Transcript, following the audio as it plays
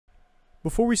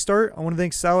Before we start, I want to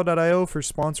thank Salad.io for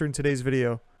sponsoring today's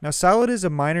video. Now, Salad is a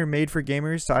miner made for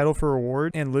gamers to idle for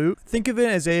reward and loot. Think of it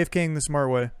as AFKing the smart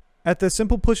way. At the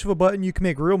simple push of a button, you can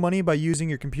make real money by using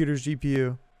your computer's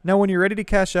GPU. Now, when you're ready to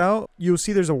cash out, you'll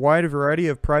see there's a wide variety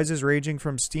of prizes ranging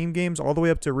from Steam games all the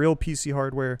way up to real PC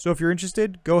hardware. So if you're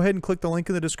interested, go ahead and click the link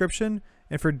in the description,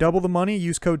 and for double the money,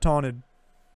 use code TAUNTED.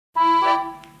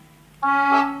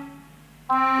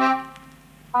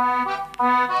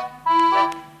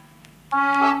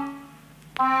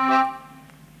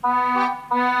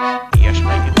 Yes,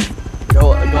 Megan.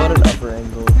 Go at an upper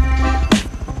angle.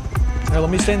 Here, let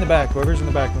me stay in the back. Whoever's in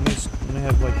the back, let me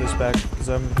have like this back because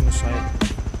I'm gonna snipe.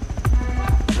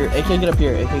 Here, AK, get up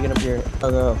here. AK, get up here. Oh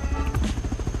no.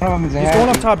 He's going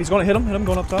up top. He's going to hit him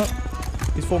going up top.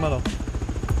 He's full metal.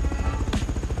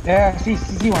 Yeah, I see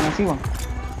one. I see one.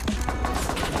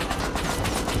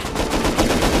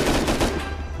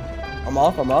 I'm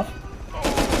off.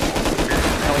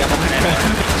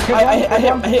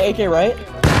 I hit AK, right?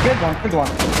 Good one. Hit one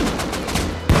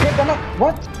up.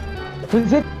 What?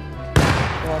 Who's it?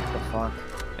 What the fuck?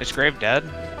 Is Grave dead?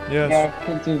 Yes. Yeah,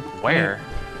 can too. Where?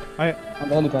 On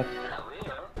the helipad.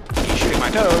 He's shooting my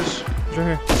toes. He's right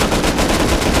here.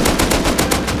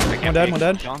 One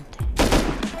dead.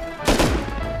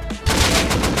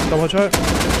 Double headshot.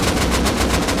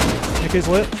 AK's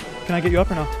lit. Can I get you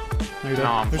up or no? No, you're dead.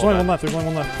 No, There's only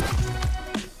one left.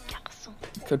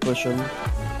 Could push him.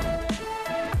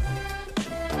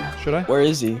 Should I? Where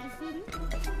is he?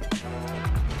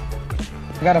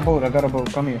 I got a boat.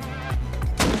 Come here.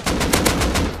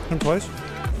 Hit him twice.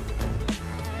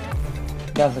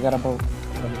 Guys, I got a boat.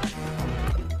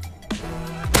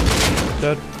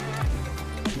 Dead.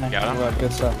 Nice. Got him. Alright,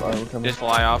 good stuff. Alright, we're coming. Just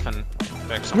fly off and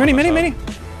fix him. Mini.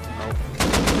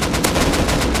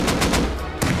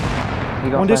 You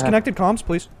go One for disconnected comms,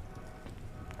 please.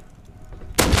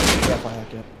 Yeah, if I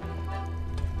hack it.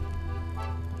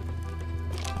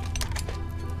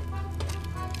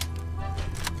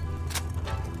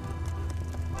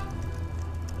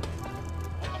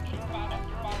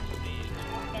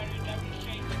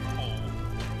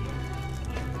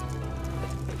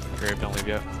 Grave, don't leave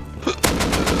yet.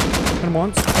 Hit him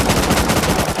once.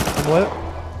 I'm lit.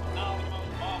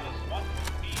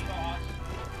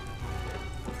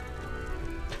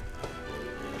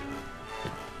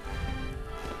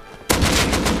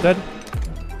 Dead.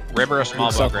 Rib or a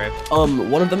small bow, Grave?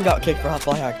 One of them got kicked for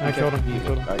fly hack. I killed him.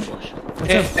 Alright, cool.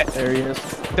 There he is.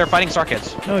 They're fighting Star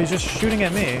Kids. No, he's just shooting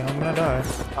at me. I'm gonna die.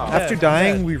 Oh. After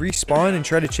dying, we respawn and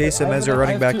try to chase them as they're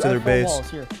running back to their base.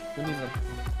 Here. We need them.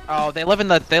 Oh, they live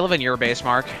in your base,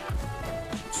 Mark.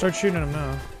 Start shooting them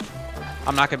now.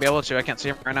 I'm not gonna be able to. I can't see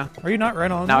him right now. Are you not right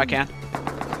on? Now I can.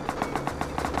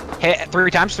 Hit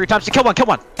three times to kill one. Hit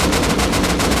one.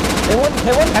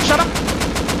 Headshot him.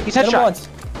 He's Hit him headshot. once.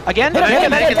 Again? They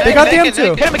got the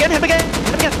M2. Hit him again.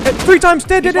 Hit 3 times.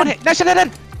 Dead. Nice,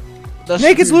 dead.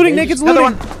 Naked's looting. Another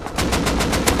one.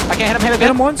 I can't hit him again. Hit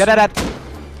him once. Dead.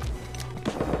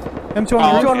 M2 on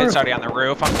the Oh, roof. it's already on the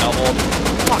roof. I'm doubled.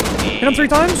 Fuck me. Hit him 3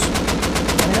 times.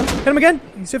 Hit him again.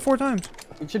 He's hit 4 times.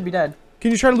 He should be dead.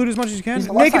 Can you try to loot as much as you can? He's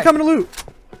on the left Naked side. coming to loot.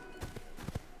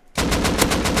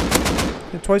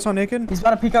 Hit twice on Naked. He's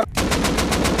about to peek up.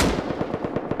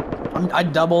 I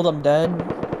doubled. I'm dead.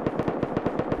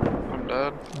 I'm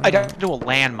dead. I got to do a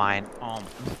landmine. Oh, I'm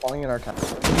falling in our town. You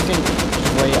can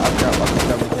just wait up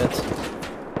the hits.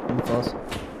 I'm close.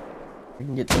 We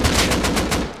can get to the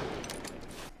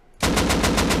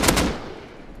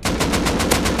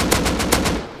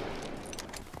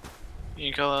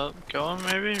You can kill him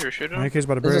maybe, or shoot him? Naked's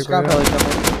about to There's a break. scrap heli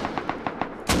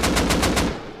coming.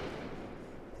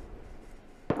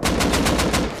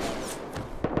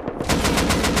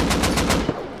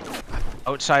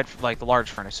 outside, like the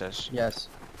large furnaces. Yes.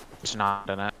 It's not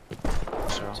in it.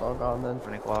 So, It's all gone then.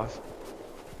 running cloth.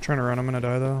 Trying to run. I'm gonna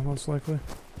die though, most likely.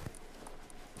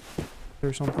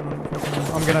 There's something.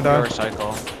 I'm gonna die.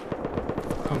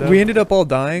 Recycle. I'm dead. We ended up all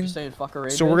dying, You're saying fuck a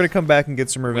raid so we're gonna come back and get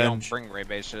some We don't revenge. bring raid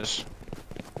bases.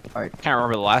 Alright. Can't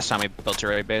remember the last time we built a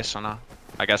raid base on a,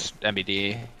 I guess,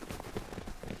 MBD.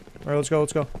 Alright, let's go.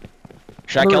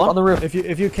 Should I kill On him? the roof.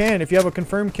 If you can, if you have a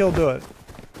confirmed kill, do it.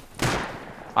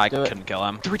 I Do it. couldn't kill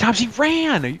him. 3 times he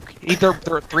ran! There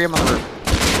are 3 of them on the roof.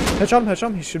 Headshot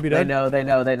him. He should be They dead. know.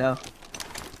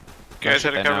 Guys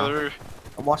had to They cover know. the roof.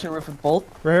 I'm watching the roof with bolt.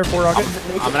 Right here, 4 rocket.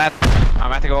 I'm gonna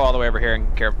have to go all the way over here and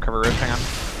cover roof. Hang on.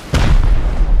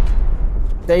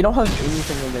 They don't have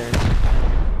anything in there.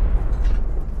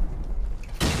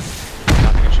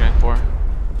 Nothing I'm shooting for.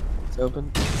 It's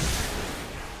open.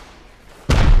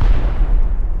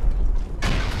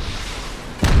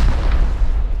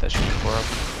 That's shooting for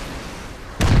open.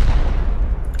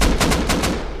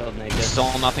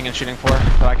 Still nothing in shooting for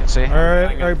that I can see.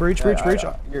 Alright, breach.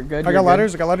 You're good. I got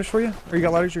ladders for you. Or you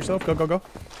got ladders yourself? Go.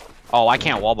 Oh, I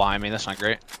can't wall behind me. That's not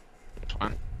great. It's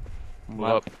fine. Move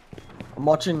up. I'm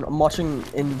watching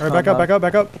in. Alright,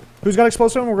 back up. Who's got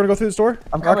explosive? We're gonna go through this door.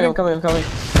 I'm coming.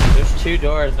 There's 2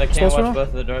 doors. I can't Explosive? watch both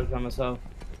of the doors by myself.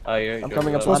 Oh, you're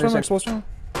coming up. Explosive.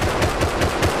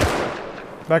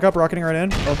 Back up, rocketing right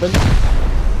in. Open.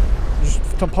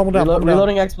 Just pummel down.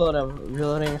 Reloading explode.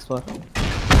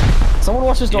 Someone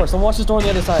watch this door. Someone watch this door on the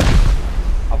other side.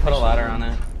 I'll put a ladder on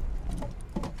it.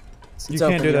 You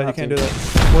can't do that.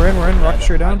 We're in. Rocket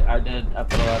straight down. I did. I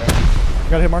put a ladder. You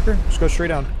got a hit marker? Just go straight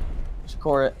down. Just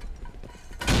core it.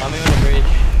 Tell me when to breach.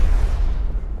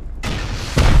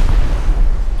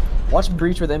 Watch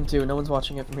breach with M2. No one's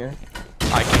watching it from here.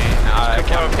 I can't.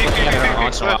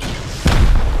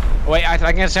 Wait, I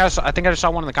think I just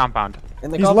saw one in the compound.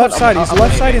 He's left side. He's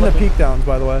left side in the peak downs,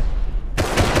 by the way.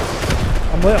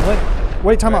 I'm lit.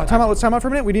 Wait, time out. Let's time out for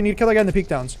a minute. We didn't need to kill that guy in the peak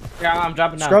downs. Yeah, I'm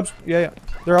dropping down. Scrubs? Yeah.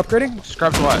 They're upgrading?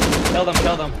 Scrubs what? Kill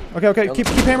them. Okay. Keep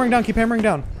hammering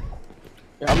down.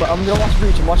 Yeah, I'm gonna watch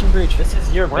breach. I'm watching breach. This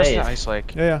is your Where's base. the ice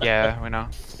lake? Yeah. Yeah, we know.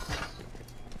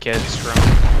 Kids room.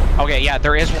 Okay, yeah,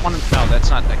 there is one. No, that's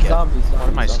not the kid. Zombies. What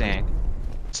am I saying?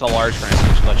 It's the large for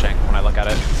instance glitching when I look at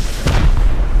it.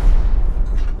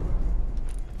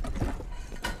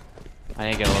 I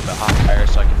need to get a little bit higher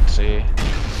so I can see.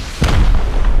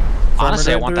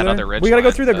 Honestly, I want that other ridge. We gotta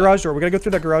go through the garage door.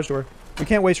 We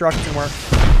can't waste rockets anymore.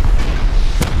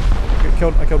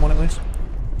 I killed one at least.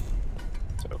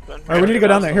 It's open. Alright, we need to go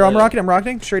down there. Here, I'm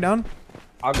rocketing. Straight down.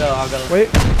 I'll go. Wait.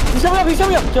 He's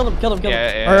coming up. Kill him.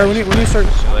 Yeah. Alright, we need to start.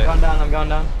 I'm going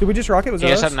down. Did we just rocket? Was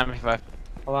that us? Yes, 75.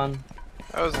 Hold on.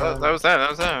 That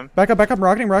was them. Back up.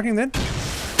 Rocketing then.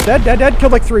 Dead.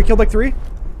 Killed like three.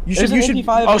 You should.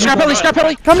 Oh, scrap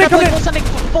Hilly. Come in.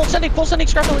 Full sending,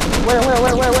 scrap Hilly. Where?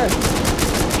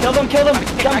 Kill them.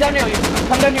 Come down here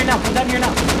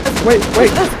now. Wait.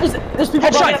 There's people.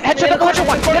 Headshot, the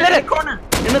one.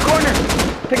 In the corner.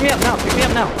 Pick me up now.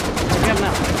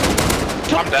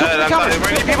 I'm dead. We're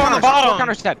gonna people on the bottom.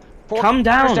 Calm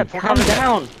down.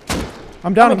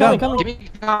 I'm down. Give me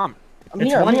calm. I'm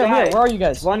here. Where are you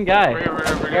guys? One guy.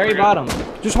 Very bottom.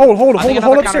 Just hold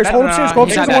upstairs. Go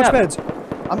upstairs and watch beds.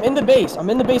 I'm in the base. I'm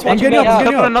getting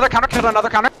up. Another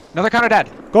counter dead.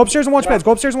 Go upstairs and watch beds.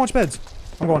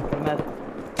 I'm going.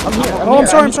 I'm here. I'm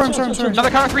sorry. Another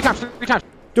counter 3 times.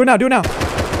 Do it now.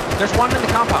 There's one in the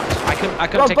compound. I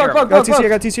couldn't take care of it. I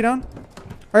got TC down.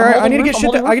 Alright, I need to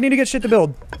get shit to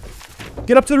build.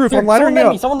 Get up to the roof. I'm laddering you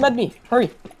up. Someone med me. Hurry.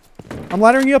 I'm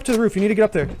laddering you up to the roof. You need to get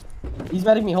up there. He's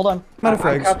medding me. Hold on. I'm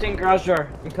capturing garage door.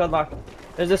 I'm code lock.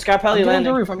 There's a scrap heli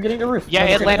landing. I'm getting the roof. Yeah,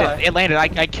 it landed.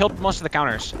 I killed most of the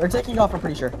counters. They're taking off, I'm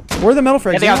pretty sure. Where are the metal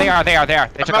frags? Yeah, they are.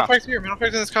 They took off. Metal frags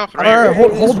in this coffin. Alright,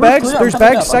 hold bags. There's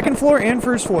bags second floor and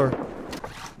first floor.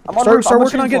 Start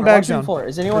working on getting bags down.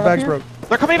 Is anyone up here?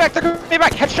 They're coming back.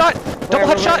 Headshot. Double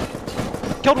headshot.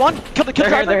 Killed one. Killed the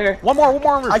driver. One more.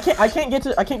 I can't get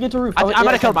to roof. I'm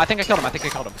gonna kill him. I think I killed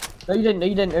him. No,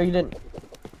 you didn't.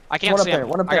 I can't see him.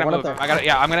 One up there.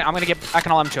 I'm gonna get back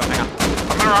on LM2. Hang on.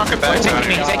 I'm gonna rocket bags.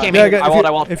 I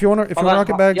won't. If you want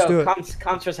rocket bags, do it.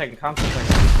 Comms for a second.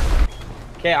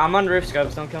 Okay, I'm on roof,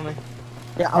 Scopes. Don't kill me.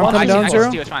 Yeah, I'm coming down,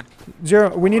 Zero. It's fine.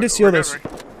 Zero, we need to seal this.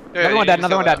 Another one dead.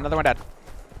 Not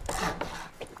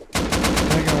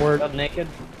gonna work. Naked.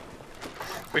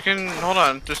 We can hold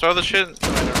on. Just throw the shit.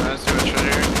 Let's do it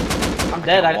here. I'm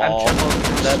dead. I'm triple.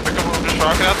 Just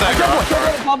rocket out that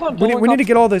garage. We need to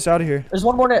get all this out of here. There's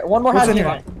one more What's in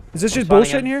here? Is this just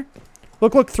bullshit in here?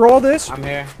 Look, throw all this. I'm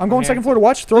here. I'm going second floor to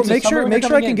watch. Make sure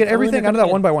I can get everything out of that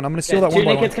one by one. I'm gonna steal that one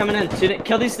by one. 2 nakeds coming in.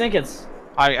 Kill these nakeds.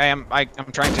 I'm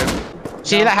trying to.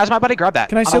 See that has my buddy? Grab that.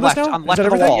 Can I steal this now? On left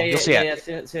of the wall. You'll see it.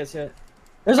 Yeah, see it.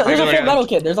 There's a full metal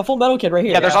kit. There's a full metal kit right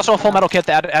here. Yeah, there's also a full metal kit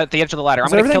at the edge of the ladder.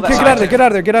 I'm gonna kill that.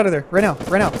 Get out of there. Right now.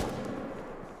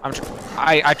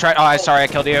 I tried. Oh, sorry, I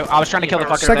killed you. I was trying to kill the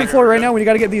fucker. Second floor right now. We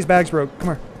gotta get these bags, bro. Come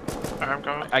here. Alright, I'm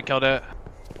coming. I killed it.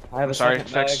 I have a sorry,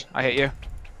 second bag. Strix. I hit you.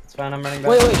 It's fine. I'm running back.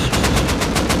 Wait.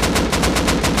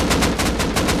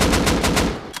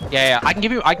 Yeah. I can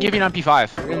give you an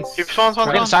MP5. Keep spawn. We're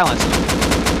getting silenced.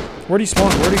 Where'd he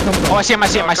spawn? Where'd he come from? Oh, I see him.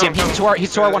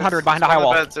 He's to our 100 behind the high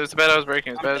wall. There's the bed I was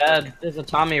breaking. I'm dead. There's a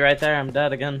Tommy right there. I'm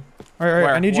dead again.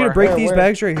 Alright. I need you to break these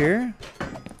bags right here.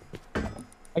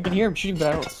 I can hear him shooting, but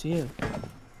I don't see him.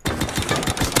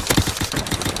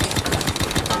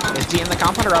 Is he in the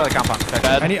compound or out of the compound? They're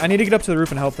dead. I need to get up to the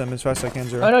roof and help them as fast as I can,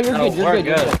 Zero. Oh no, you're good. You're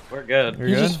good. We're good.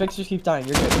 You just keep dying.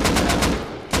 You're good.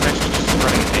 Strix is just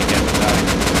running naked with that.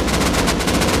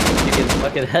 You get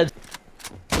fucking head.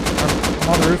 I'm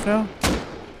on the roof now.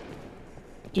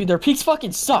 Dude, their peaks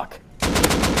fucking suck.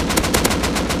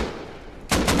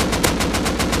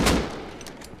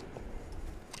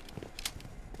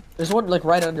 There's one like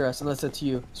right under us, unless it's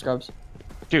you, Scrubs.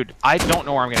 Dude, I don't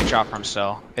know where I'm getting shot from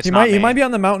still. It's He not me. might be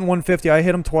on the mountain 150. I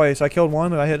hit him twice. I killed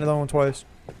one, but I hit another one twice.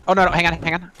 Oh no, hang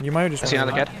on. You might have just. I see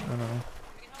another kid. I don't know.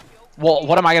 Well,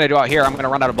 what am I gonna do out here? I'm gonna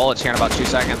run out of bullets here in about 2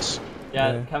 seconds.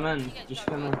 Yeah, come in. Just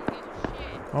come in.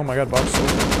 Oh my god, box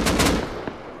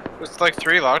sulfur. There's like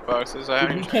 3 lockboxes.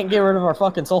 Dude, we can't get rid of our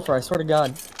fucking sulfur, I swear to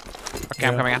god. Okay,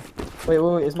 I'm coming in.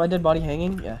 Wait, is my dead body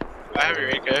hanging? Yeah. I have your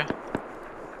AK.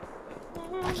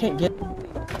 I can't get...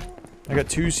 I got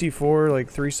 2 C4, like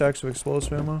 3 stacks of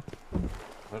explosive ammo.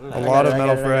 A I lot of I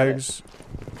metal got it. frags.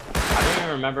 I don't even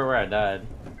remember where I died.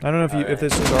 I don't know if you if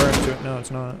this is RM2. No, it's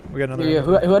not. We got another. Yeah,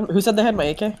 who said they had my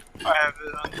AK? I have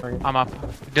it on. I'm up.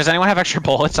 Does anyone have extra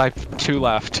bullets? I have 2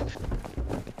 left.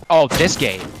 Oh, this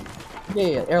gate.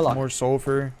 Yeah, airlock. More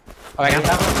sulfur. Oh, hang Do you on.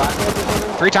 have a pocket over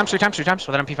there? 3 times with an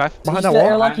MP5. Behind He's that the wall.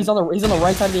 airlock, he's on the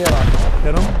right side of the airlock.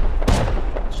 Hit him.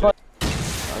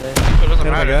 It doesn't Hit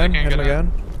him matter. again. They can't Hit him get in.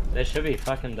 again. They should be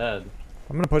fucking dead.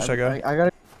 I'm gonna push that guy. I got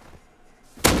it.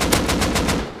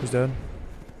 He's dead.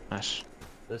 Nice.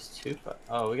 There's 2.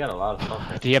 Oh, we got a lot of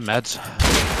stuff. Do you have meds?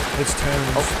 It's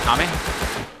 10. Oh, not me.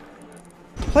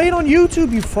 Play it on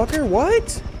YouTube, you fucker.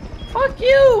 What? Fuck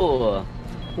you!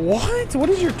 What? What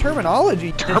is your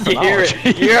terminology?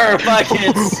 You're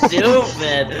fucking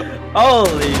stupid.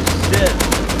 Holy shit.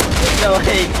 No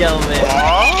hate kill me.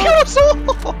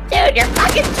 Dude, you're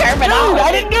fucking terminal! Dude,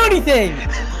 I didn't do anything!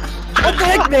 What the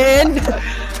heck, man?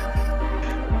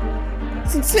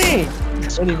 It's insane!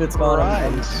 Any of it's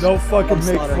gone. No fucking I'm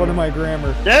make slaughtering fun you. of my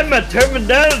grammar. That's my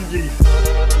terminology.